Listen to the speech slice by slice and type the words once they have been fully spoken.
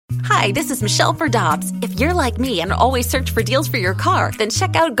Hi, this is Michelle for Dobbs. If you're like me and always search for deals for your car, then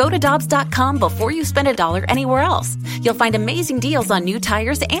check out gotodobbs.com before you spend $1 anywhere else. You'll find amazing deals on new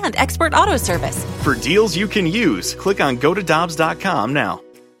tires and expert auto service. For deals you can use, click on gotodobbs.com now.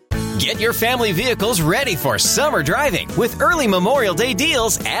 Get your family vehicles ready for summer driving with early Memorial Day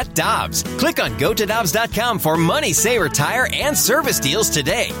deals at Dobbs. Click on gotodobbs.com for money saver tire and service deals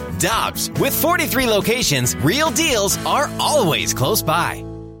today. Dobbs, with 43 locations, real deals are always close by.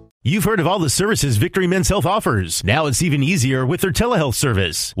 You've heard of all the services Victory Men's Health offers. Now it's even easier with their telehealth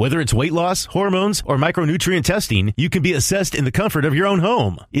service. Whether it's weight loss, hormones, or micronutrient testing, you can be assessed in the comfort of your own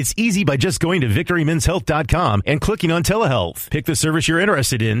home. It's easy by just going to victorymenshealth.com and clicking on telehealth. Pick the service you're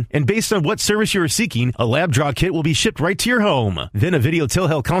interested in, and based on what service you are seeking, a lab draw kit will be shipped right to your home. Then a video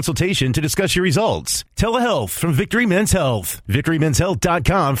telehealth consultation to discuss your results. Telehealth from Victory Men's Health.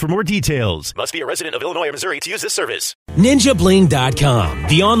 victorymenshealth.com for more details. Must be a resident of Illinois or Missouri to use this service. NinjaBling.com,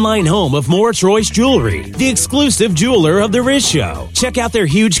 the online home of Moritz Royce Jewelry, the exclusive jeweler of the Riz Show. Check out their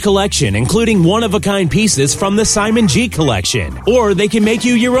huge collection, including one-of-a-kind pieces from the Simon G collection. Or they can make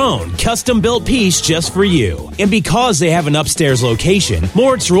you your own custom-built piece just for you. And because they have an upstairs location,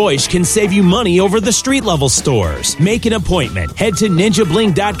 Moritz Royce can save you money over the street-level stores. Make an appointment. Head to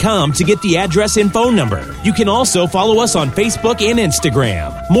NinjaBling.com to get the address and phone number. You can also follow us on Facebook and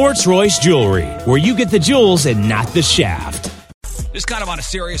Instagram. Moritz Royce Jewelry, where you get the jewels and not the shaft. Just kind of on a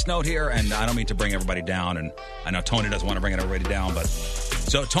serious note here, and I don't mean to bring everybody down, and I know Tony doesn't want to bring everybody down, but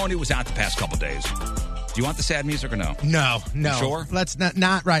so Tony was out the past couple days. Do you want the sad music or no? No. You sure? Let's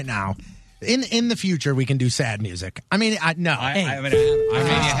not right now. In the future, we can do sad music. I mean, no.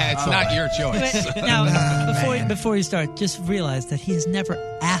 It's not your choice. Now, before you start, just realize that he has never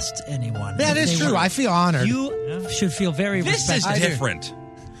asked anyone. That is true. I feel honored. You should feel very respected. This is different.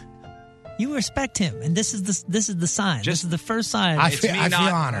 You respect him, and this is the sign. This is the first sign. I feel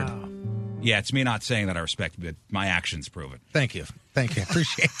honored. Yeah, it's me not saying that I respect you, but my actions prove it. Thank you.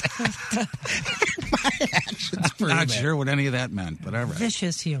 Appreciate that. My actions prove it. I'm not sure what any of that meant, but all right.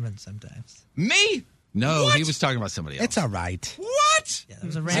 Vicious human sometimes. Me? No, What? he was talking about somebody else. It's all right. What? Yeah, that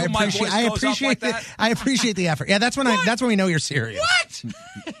was a So random. my voice goes up like that? I appreciate the effort. Yeah, that's when we know you're serious.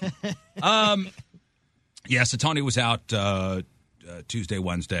 What? Yeah, so Tony was out Tuesday,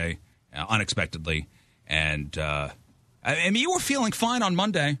 Wednesday, unexpectedly, and I mean, you were feeling fine on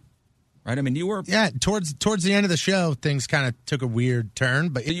Monday, right? I mean, you were... Yeah, towards the end of the show, things kind of took a weird turn,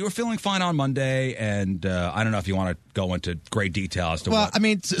 but... You were feeling fine on Monday, and I don't know if you want to go into great detail as to what... I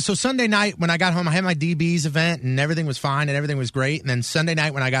mean, so Sunday night when I got home, I had my DB's event, and everything was fine, and everything was great, and then Sunday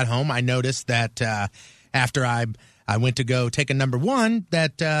night when I got home, I noticed that after I went to go take a number one,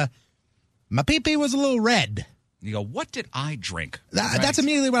 that my pee-pee was a little red. You go, what did I drink? That's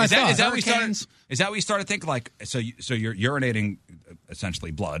immediately what I thought. Is that what you started thinking? Like, so you're urinating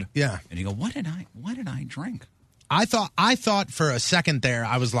essentially blood. Yeah. And you go, what did I drink? I thought for a second there,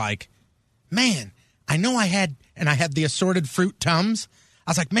 I was like, man, I know I had the assorted fruit Tums.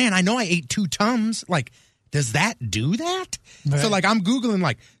 I was like, man, I know I ate 2 Tums. Like, does that do that? Right. So like, I'm Googling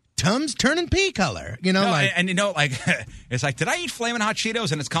like, Tums turning pea color, it's like, did I eat Flamin' Hot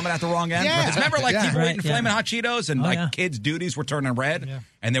Cheetos and it's coming out the wrong end? Yeah. Because remember, people were eating Flamin' Hot Cheetos and kids' duties were turning red,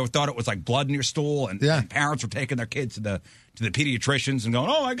 and they thought it was like blood in your stool, and parents were taking their kids to the pediatricians and going,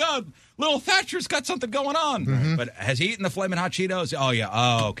 oh my God, little Thatcher's got something going on. Mm-hmm. But has he eaten the Flamin' Hot Cheetos? Oh yeah.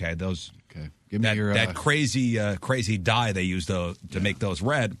 Oh okay. Those. Okay. Give me that crazy dye they use to make those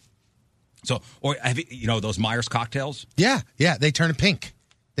red. So, or have you those Myers cocktails? Yeah. They turn pink.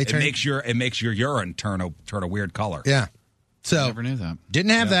 It makes your urine turn a weird color. Yeah. So I never knew that.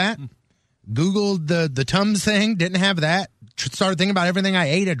 Didn't have that. Googled the Tums thing. Didn't have that. Started thinking about everything I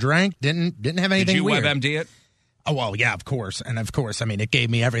ate or drank. Didn't have anything. Did you weird. WebMD it? Oh, well, yeah, of course. And of course, I mean, it gave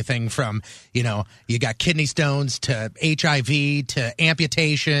me everything from, you got kidney stones to HIV to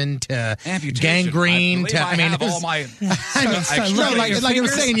amputation to gangrene to, I mean, all my... like I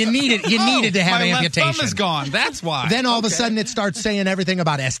was saying, you needed to have amputation. My thumb is gone. That's why. Then all of a sudden it starts saying everything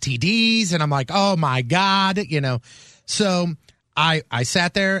about STDs, and I'm like, oh my God, So I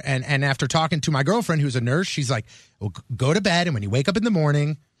sat there, and after talking to my girlfriend, who's a nurse, she's like, well, go to bed, and when you wake up in the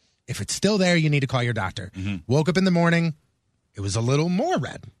morning, if it's still there, you need to call your doctor. Mm-hmm. Woke up in the morning, it was a little more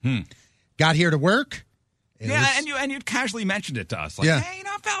red. Got here to work. And you casually mentioned it to us. Like, hey,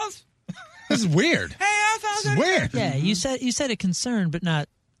 fellas. This is weird. Hey, fellas. This is weird. Yeah, you said it concerned, but not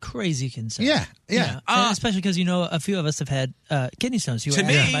crazy concerned. Yeah. Especially because a few of us have had kidney stones. You were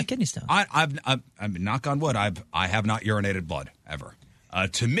asking about kidney stones. I've knock on wood. I have not urinated blood ever.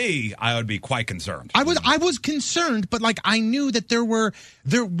 To me, I would be quite concerned. I was concerned, but I knew that there were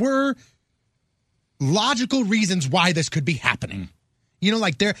logical reasons why this could be happening. You know,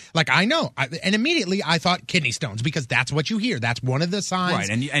 like they're like, I know. And immediately I thought kidney stones because that's what you hear. That's one of the signs. Right,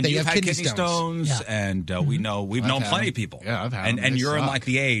 and that you've have had kidney stones, Yeah. and we've known plenty of people. Yeah, I've had and them. And They you're in suck. like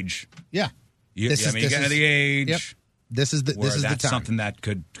the age. Yeah. You get to the age. Yep. This is the that's time. something that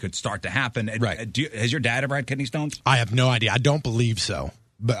could start to happen. And, Right. Has your dad ever had kidney stones? I have no idea. I don't believe so,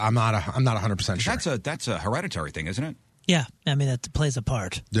 but I'm not 100% sure. That's a hereditary thing, isn't it? Yeah, I mean that plays a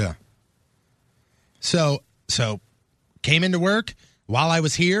part. Yeah. So came into work. While I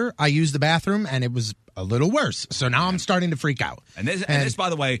was here, I used the bathroom, and it was a little worse. So now I'm starting to freak out. And this, by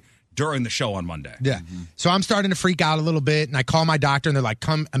the way, during the show on Monday. Yeah. So I'm starting to freak out a little bit, and I call my doctor, and they're like,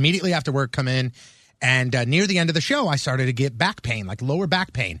 come immediately after work, come in. And near the end of the show, I started to get back pain, like lower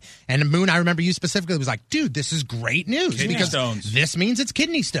back pain. And Moon, I remember you specifically was like, dude, this is great news. Kidney because stones. This means it's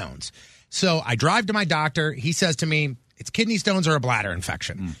kidney stones. So I drive to my doctor. He says to me, it's kidney stones or a bladder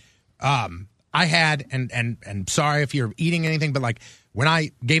infection. I had, and sorry if you're eating anything, but like when I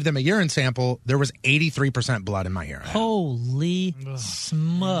gave them a urine sample, there was 83% blood in my urine. Holy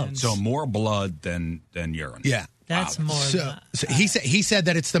smokes! So more blood than urine. Yeah. That's more. So he said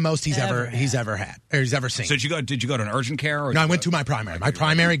that it's the most he's ever had or he's ever seen. So did you go to an urgent care? Or No, I went to my primary. My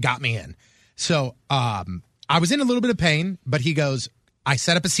primary got me in. So I was in a little bit of pain, but he goes, I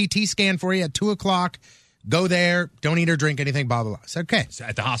set up a CT scan for you at 2:00. Go there. Don't eat or drink anything. Blah blah blah. I said okay.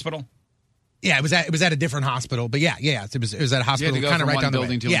 At the hospital? Yeah, it was at a different hospital, but yeah, it was at a hospital You had to go kind of from right one down the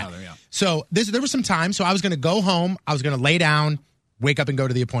building way. to another, yeah. So there was some time, so I was going to go home. I was going to lay down, wake up, and go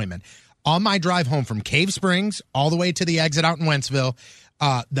to the appointment. On my drive home from Cave Springs all the way to the exit out in Wentzville,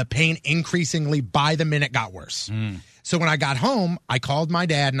 the pain increasingly by the minute got worse. So when I got home, I called my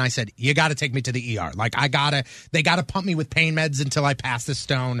dad and I said, you got to take me to the ER. Like they got to pump me with pain meds until I pass this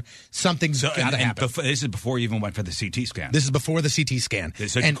stone. Something's got to happen. This is before you even went for the CT scan. This is before the CT scan.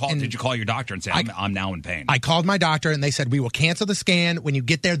 So did you call your doctor and say, I'm now in pain? I called my doctor and they said, we will cancel the scan. When you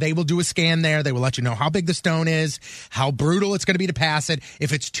get there, they will do a scan there. They will let you know how big the stone is, how brutal it's going to be to pass it.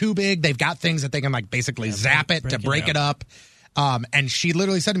 If it's too big, they've got things that they can like basically zap it to break it up. And she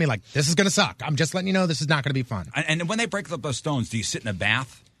literally said to me, like, this is going to suck. I'm just letting you know this is not going to be fun. And when they break up those stones, do you sit in a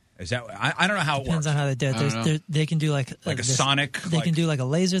bath? Is that I don't know how it Depends works. on how they do it. They can do like a sonic. They can do like a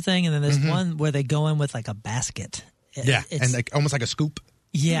laser thing, and then there's one where they go in with like a basket. And like almost like a scoop.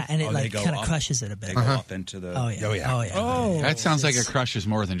 Yeah, and it they like go kind of up. crushes it a bit. They go up into the. Oh yeah. Oh, yeah. Oh, That sounds like it crushes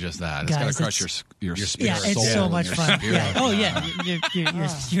more than just that. It's got Guys, to crush your spirit. Yeah, it's soul, so and much your fun. spirit. Yeah. Oh yeah,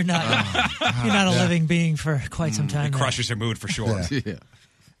 you're not a living being for quite some time. It now. crushes your mood for sure.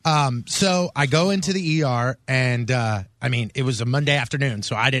 Yeah. So I go into the ER, and I mean, it was a Monday afternoon,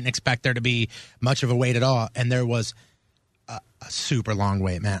 so I didn't expect there to be much of a wait at all. And there was a super long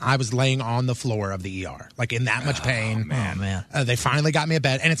wait, man. I was laying on the floor of the ER, like in that much pain. Oh man. They finally got me a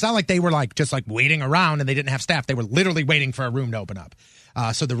bed, and it's not like they were like just like waiting around and they didn't have staff. They were literally waiting for a room to open up.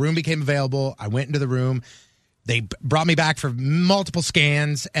 So the room became available. I went into the room. They brought me back for multiple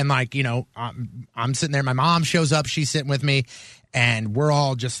scans, and like, you know, I'm sitting there. My mom shows up. She's sitting with me, and we're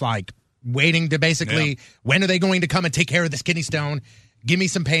all just like waiting to basically, when are they going to come and take care of this kidney stone? Give me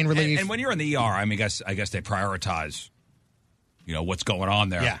some pain relief. And when you're in the ER, I mean, I guess they prioritize, you know, what's going on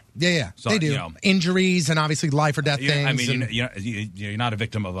there. Yeah. So, they do. you know, injuries and obviously life or death things. I mean, and- you're not a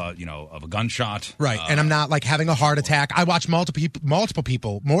victim of a gunshot, right? And I'm not like having a heart attack. I watch multiple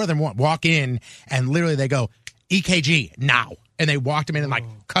people, more than one, walk in and literally they go EKG now, and they walked them in and like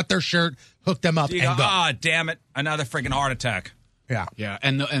cut their shirt, hooked them up, You and go, go. damn it, another freaking heart attack. Yeah,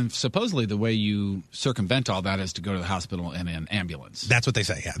 and supposedly the way you circumvent all that is to go to the hospital in an ambulance. that's what they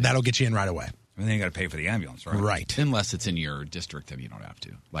say. Yeah, that'll get you in right away. And then you got to pay for the ambulance, right? Right. Unless it's in your district, then you don't have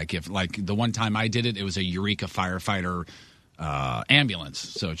to. Like the one time I did it, it was a Eureka firefighter ambulance,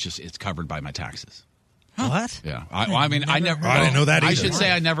 so it's covered by my taxes. What? Yeah, I mean, I never. I didn't know that I either. should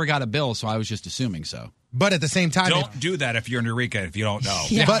say I never got a bill, so I was just assuming so. But at the same time, Don't do that if you're in Eureka if you don't know.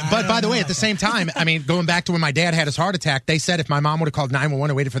 Yeah. But by the way, at the same time, I mean, going back to when my dad had his heart attack, they said if my mom would have called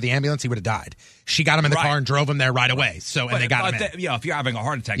 911 and waited for the ambulance, he would have died. She got him in the Right. car and drove him there right away. So and they got him in. If you're having a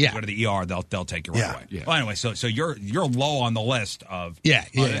heart attack, you go to the ER, they'll take you right Yeah. away. Yeah. Well, anyway, so you're low on the list of Yeah.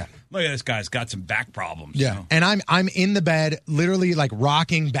 Look at this guy's got some back problems. Yeah, you know? and I'm in the bed, literally like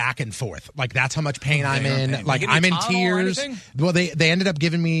rocking back and forth. Like that's how much pain I'm in. pain. Like They give you I'm in Tylenol or tears. anything? Well, they ended up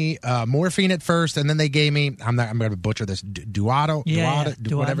giving me morphine at first, and then they gave gave me, I'm going to butcher this, whatever.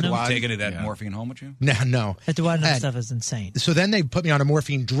 Duodenum. Taking that morphine home with you? No. That duodenum stuff is insane. So then they put me on a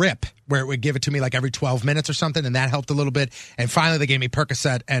morphine drip where it would give it to me like every 12 minutes or something, and that helped a little bit. And finally they gave me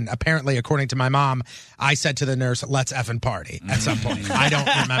Percocet, and apparently, according to my mom, I said to the nurse, let's effing party at some point. I don't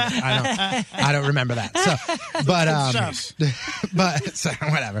remember. I don't remember that. So, but so,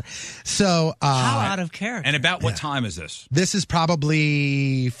 whatever. So how out of character. And about what time is this? This is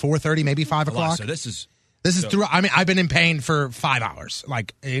probably 4:30, maybe 5 o'clock. So this is through. I mean, I've been in pain for 5 hours,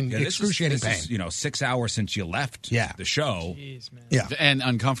 like in excruciating pain. This is, 6 hours since you left the show. Jeez, man. Yeah, and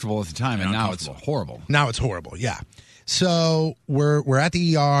uncomfortable at the time, and now it's horrible. Now it's horrible. Yeah. So we're at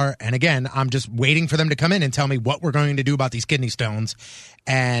the ER, and again, I'm just waiting for them to come in and tell me what we're going to do about these kidney stones.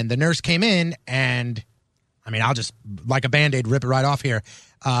 And the nurse came in, and I mean, I'll just like a Band-Aid rip it right off here.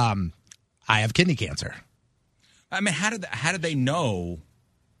 I have kidney cancer. I mean, how did they know?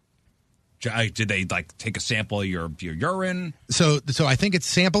 Did they take a sample of your urine? So I think it's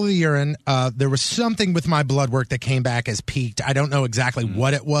sample of the urine. There was something with my blood work that came back as peaked. I don't know exactly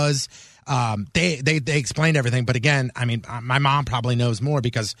what it was. They explained everything, but again, I mean, my mom probably knows more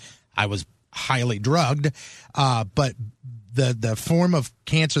because I was highly drugged. But the form of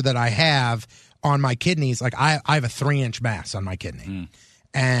cancer that I have on my kidneys, like I have a 3-inch mass on my kidney.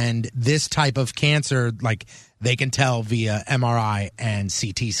 And this type of cancer, like they can tell via MRI and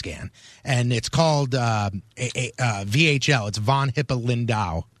CT scan. And it's called VHL. It's von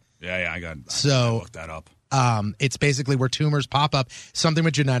Hippel-Lindau. Yeah, I looked that up. It's basically where tumors pop up, something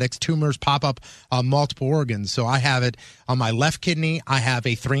with genetics. Tumors pop up on multiple organs. So I have it on my left kidney. I have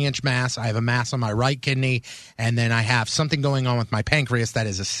a 3-inch mass. I have a mass on my right kidney. And then I have something going on with my pancreas that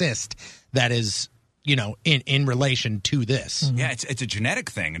is a cyst that is, in relation to this. Mm-hmm. Yeah, it's a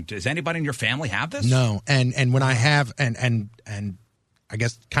genetic thing. Does anybody in your family have this? No. And when I have, and I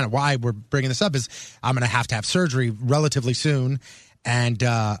guess kind of why we're bringing this up is I'm going to have surgery relatively soon. And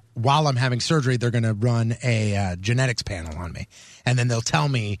while I'm having surgery, they're going to run a genetics panel on me. And then they'll tell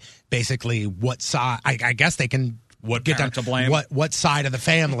me basically what side, I guess they can get down to blame, what side of the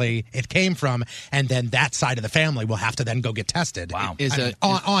family it came from. And then that side of the family will have to then go get tested. Wow.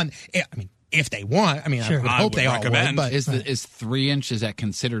 If they want, sure. I would hope they all would. But is 3 inch, is that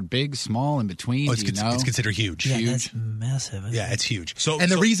considered big, small, in between? It's considered huge. Yeah, huge. that's massive. Yeah, it's huge.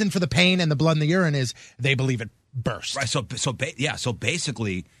 The reason for the pain and the blood in the urine is they believe it burst. Right. So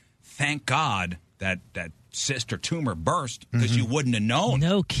basically, thank God that cyst or tumor burst because you wouldn't have known.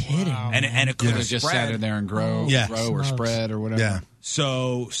 No kidding. Wow. And it could have just sat in there and grow or spread or whatever. Yeah.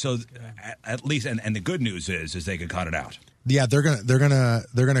 So at least and the good news is they could cut it out. Yeah, they're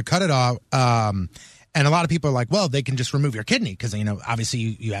gonna cut it off. And a lot of people are like, well, they can just remove your kidney because obviously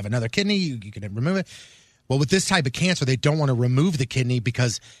you have another kidney, you can remove it. Well, with this type of cancer, they don't want to remove the kidney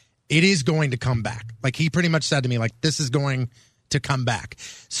because it is going to come back. Like he pretty much said to me, like this is going to come back.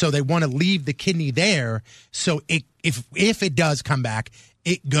 So they want to leave the kidney there. So if it does come back,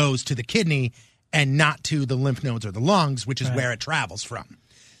 it goes to the kidney and not to the lymph nodes or the lungs, which is where it travels from.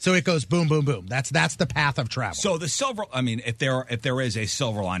 So it goes boom, boom, boom. That's the path of travel. So the silver, if there is a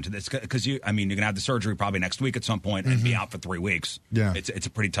silver line to this, because you're gonna have the surgery probably next week at some point and be out for 3 weeks. Yeah, it's a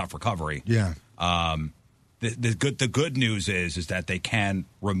pretty tough recovery. Yeah. The good news is that they can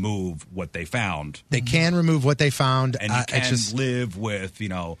remove what they found. They can remove what they found, and you can live with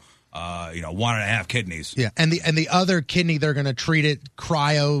 1.5 kidneys. Yeah, and the other kidney, they're going to treat it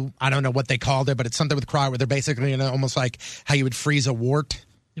cryo. I don't know what they called it, but it's something with cryo where they're basically almost like how you would freeze a wart.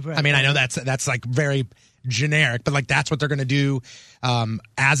 Right. I mean, I know that's like very generic, but like that's what they're going to do.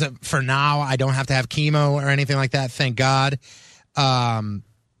 For now, I don't have to have chemo or anything like that, thank God.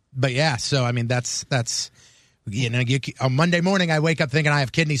 But yeah, so I mean, that's on Monday morning I wake up thinking I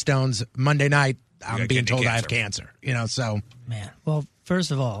have kidney stones. Monday night I'm being told I have cancer. So man. Well,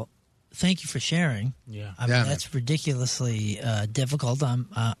 first of all, thank you for sharing. Yeah, I mean, that's ridiculously difficult.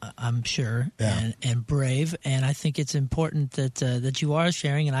 I'm sure, and brave. And I think it's important that you are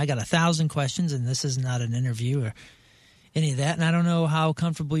sharing. And I got 1,000 questions, and this is not an interview or any of that. And I don't know how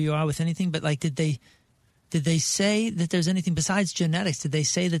comfortable you are with anything, but like, did they say that there's anything besides genetics? Did they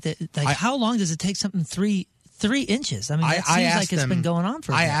say that how long does it take something 3 inches? I mean, that seems like it's been going on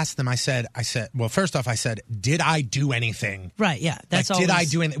for a bit. I asked them, I said, well, first off, I said, did I do anything? Right, yeah. That's all. Did I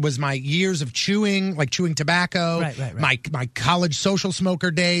do anything? Was my years of chewing, like chewing tobacco, right. my college social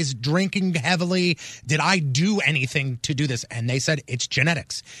smoker days, drinking heavily, did I do anything to do this? And they said, it's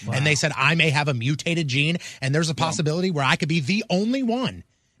genetics. Wow. And they said, I may have a mutated gene, and there's a possibility where I could be the only one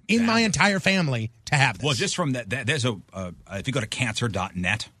in my entire family to have this. Well, just from that there's if you go to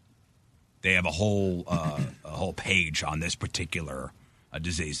cancer.net, they have a whole page on this particular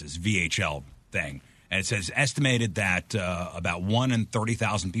disease, this VHL thing, And it says estimated that about 1 in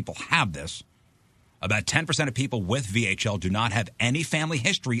 30,000 people have this. About 10% of people with VHL do not have any family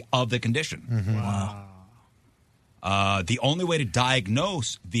history of the condition. Mm-hmm. Wow. The only way to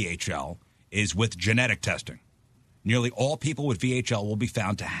diagnose VHL is with genetic testing. Nearly all people with VHL will be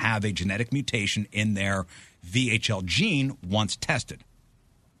found to have a genetic mutation in their VHL gene once tested.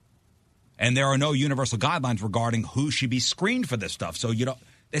 And there are no universal guidelines regarding who should be screened for this stuff. So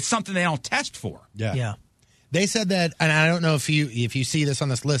it's something they don't test for. Yeah. They said that, and I don't know if you see this on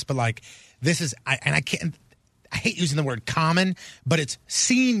this list, but like this is, I hate using the word common, but it's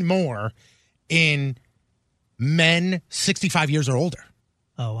seen more in men 65 years or older.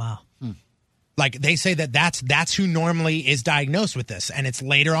 Oh, wow. Like they say that's who normally is diagnosed with this, and it's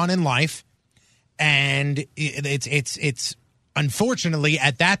later on in life, and it's unfortunately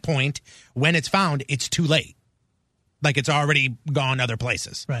at that point when it's found, it's too late. Like it's already gone other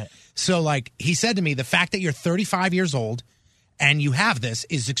places. Right. So like he said to me, the fact that you're 35 years old and you have this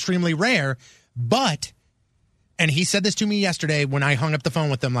is extremely rare, but. And he said this to me yesterday when I hung up the phone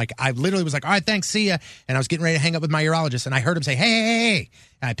with him. Like, I literally was like, all right, thanks, see ya. And I was getting ready to hang up with my urologist, and I heard him say, hey.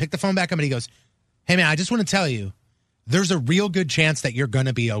 And I picked the phone back up, and he goes, hey, man, I just want to tell you, there's a real good chance that you're going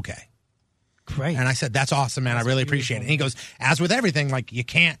to be okay. Great. And I said, that's awesome, man. I really appreciate it. And he goes, as with everything, like, you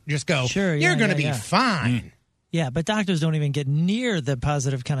can't just go, sure, you're going to be fine. Yeah, but doctors don't even get near the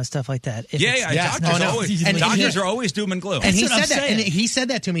positive kind of stuff like that. Doctors are always doom and gloom. And he said that. And he said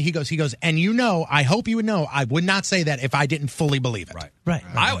that to me. He goes, and I hope you would know, I would not say that if I didn't fully believe it. Right.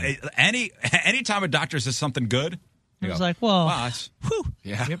 Anytime a doctor says something good, I was like, well, whew.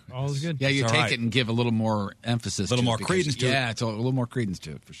 Yeah. Yep, all is good. Yeah, you take it and give a little more emphasis a little more credence to it. Yeah, it's a little more credence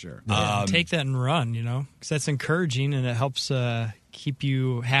to it for sure. Take that and run, because that's encouraging and it helps keep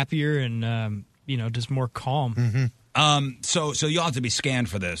you happier and just more calm. Mm-hmm. So you'll have to be scanned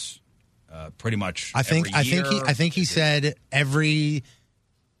for this, pretty much. I think he said every.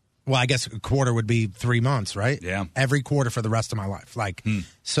 Well, I guess a quarter would be 3 months, right? Yeah. Every quarter for the rest of my life.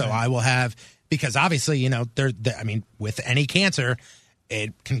 I will have, because obviously, with any cancer,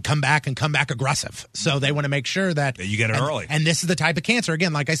 it can come back aggressive. So they want to make sure that you get it early. And this is the type of cancer,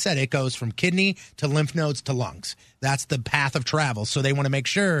 again, like I said, it goes from kidney to lymph nodes to lungs. That's the path of travel. So they want to make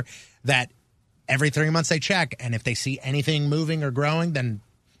sure that every 3 months they check, and if they see anything moving or growing, then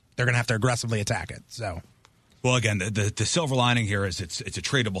they're going to have to aggressively attack it. So, well, again, the silver lining here is it's a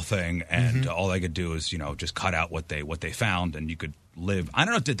treatable thing, and all they could do is just cut out what they found, and you could live. I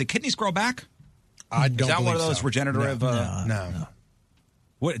don't know. Did the kidneys grow back? I don't. Is that one of those so. regenerative? No.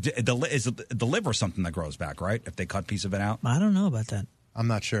 What is the liver something that grows back? Right? If they cut a piece of it out, I don't know about that. I'm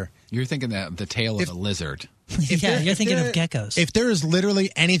not sure. You're thinking that the tail of a lizard. You're thinking of geckos. If there is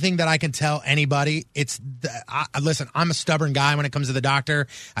literally anything that I can tell anybody, it's listen, I'm a stubborn guy when it comes to the doctor.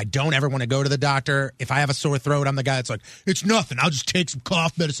 I don't ever want to go to the doctor. If I have a sore throat, I'm the guy that's like, it's nothing. I'll just take some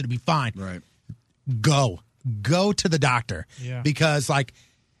cough medicine to be fine. Right. Go to the doctor. Yeah. Because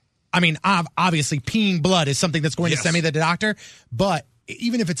obviously peeing blood is something that's going to send me to the doctor. But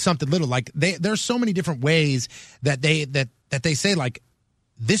even if it's something little, like there's so many different ways that they say, like,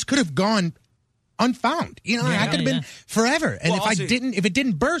 this could have gone unfound. I could have been forever. And if it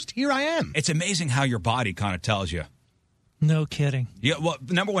didn't burst, here I am. It's amazing how your body kind of tells you. No kidding. Yeah. Well,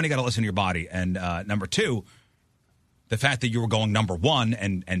 number one, you got to listen to your body, and number two, the fact that you were going number one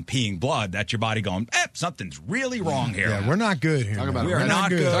and peeing blood, that's your body going, something's really wrong here. Yeah, we're not good here. Talk about we're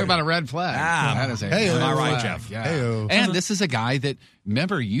not good. Talk about a red flag. That is a am I right, Jeff? Yeah. Hey-o. And this is a guy that,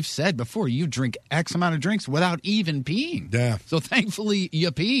 remember, you've said before, you drink X amount of drinks without even peeing. Yeah. So thankfully, you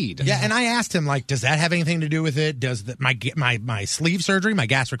peed. Yeah, and I asked him, like, does that have anything to do with it? Does my sleeve surgery, my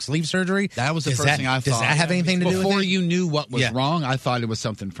gastric sleeve surgery? That was the first thing I thought. Does that have anything to do with it? Before you knew what was wrong, I thought it was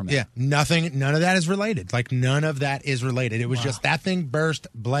something from that. Yeah, nothing. None of that is related. Like, none of that is related. It was just that thing burst,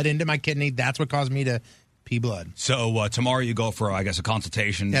 bled into my kidney. That's what caused me to pee blood. So tomorrow you go for, I guess, a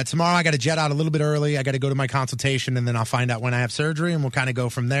consultation. Yeah, tomorrow I got to jet out a little bit early. I got to go to my consultation, and then I'll find out when I have surgery, and we'll kind of go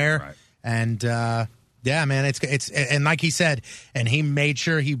from there. Right. And yeah, man, it's and like he said, and he made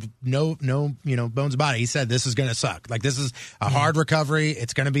sure no bones about it. He said this is going to suck. Like, this is a hard recovery.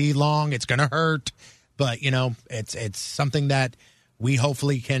 It's going to be long. It's going to hurt, but it's something that we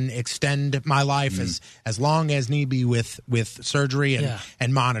hopefully can extend my life as long as need be with surgery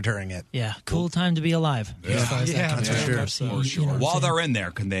and monitoring it. Yeah, cool time to be alive. That's for sure. While they're in there,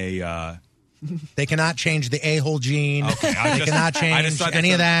 can they? They cannot change the a-hole gene. Okay, they cannot change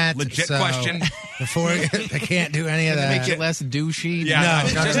any of that. Legit question. They can't do any of that. Make it less douchey. Yeah,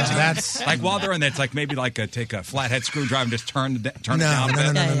 no, that's like while they're in there. It's like maybe take a flathead screwdriver and just turn it down. Turn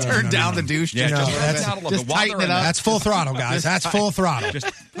down the douche. Yeah, just tighten it up. That's full throttle, guys. That's full throttle.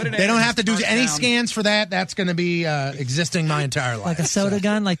 Just They don't have to do any scans for that. That's going to be existing my entire life. Like a soda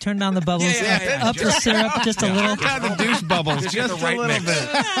gun, like turn down the bubbles, up the syrup just a little. Turn down the douche bubbles just a little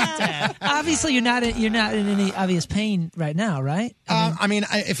bit. Obviously, you're not in any obvious pain right now, right?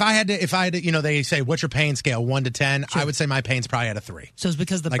 If I had to, they say, what's your pain scale, 1 to 10? Sure. I would say my pain's probably at a 3. So it's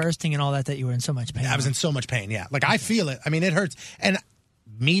because of the bursting and all that you were in so much pain. I was in so much pain, yeah. Like, I feel it. I mean, it hurts. And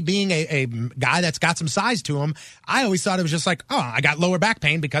me being a guy that's got some size to him, I always thought it was just like, oh, I got lower back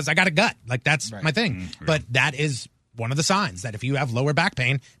pain because I got a gut. Like, that's my thing. Mm-hmm. But that is one of the signs that if you have lower back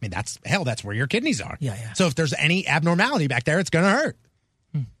pain, I mean, that's where your kidneys are. Yeah. So if there's any abnormality back there, it's going to hurt.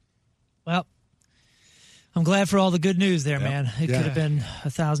 Well, I'm glad for all the good news there, man. It could have been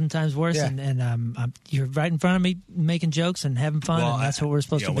 1,000 times worse, and you're right in front of me making jokes and having fun, and that's what we're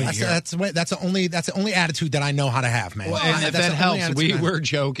supposed to be. That's the only attitude that I know how to have, man. Well, and if that helps, we were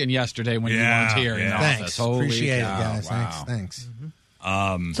joking yesterday when you weren't here in the office. Holy Appreciate it, guys. Wow. Thanks.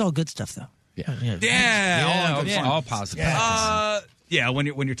 It's all good stuff, though. All positive.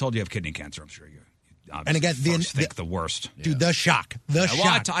 When you're told you have kidney cancer, I'm sure you. And again, think the worst, dude. The shock. Well,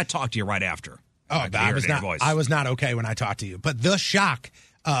 I talked to you right after. I was not okay when I talked to you. But the shock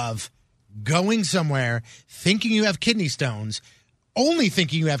of going somewhere, thinking you have kidney stones, only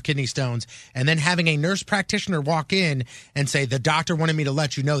thinking you have kidney stones, and then having a nurse practitioner walk in and say, the doctor wanted me to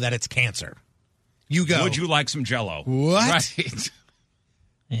let you know that it's cancer. You go, would you like some Jell-O? What? Right.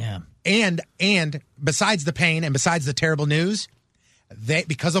 Yeah. And besides the pain and besides the terrible news,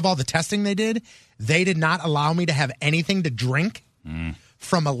 because of all the testing they did not allow me to have anything to drink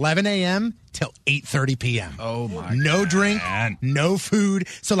from 11 a.m. till 8:30 p.m. Oh, my No God. drink, no food.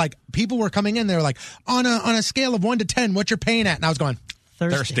 So, like, people were coming in, they were like, on a scale of 1 to 10, what's your pain at? And I was going,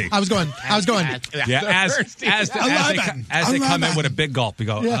 thirsty. I was going. Yeah, as they come in with a big gulp, you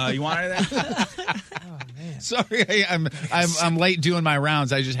go, you want anything? Sorry, I'm late doing my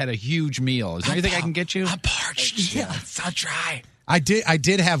rounds. I just had a huge meal. Is there anything I can get you? I'm parched. Yeah. It's so dry. I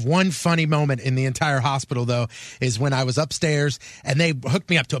did have one funny moment in the entire hospital, though, is when I was upstairs and they hooked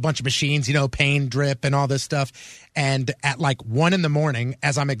me up to a bunch of machines, pain, drip, and all this stuff. And at like 1 a.m,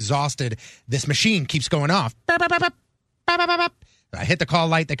 as I'm exhausted, this machine keeps going off. I hit the call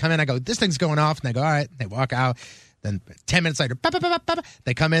light. They come in. I go, this thing's going off. And they go, all right. They walk out. Then 10 minutes later,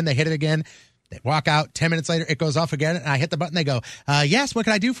 they come in. They hit it again. They walk out. 10 minutes later, it goes off again. And I hit the button. They go, yes, what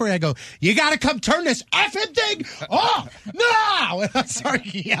can I do for you? I go, you got to come turn this effing thing off now. And I start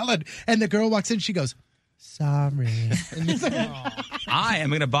yelling. And the girl walks in. She goes, sorry. I am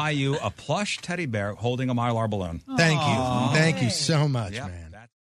going to buy you a plush teddy bear holding a Mylar balloon. Thank you. Thank you so much, man.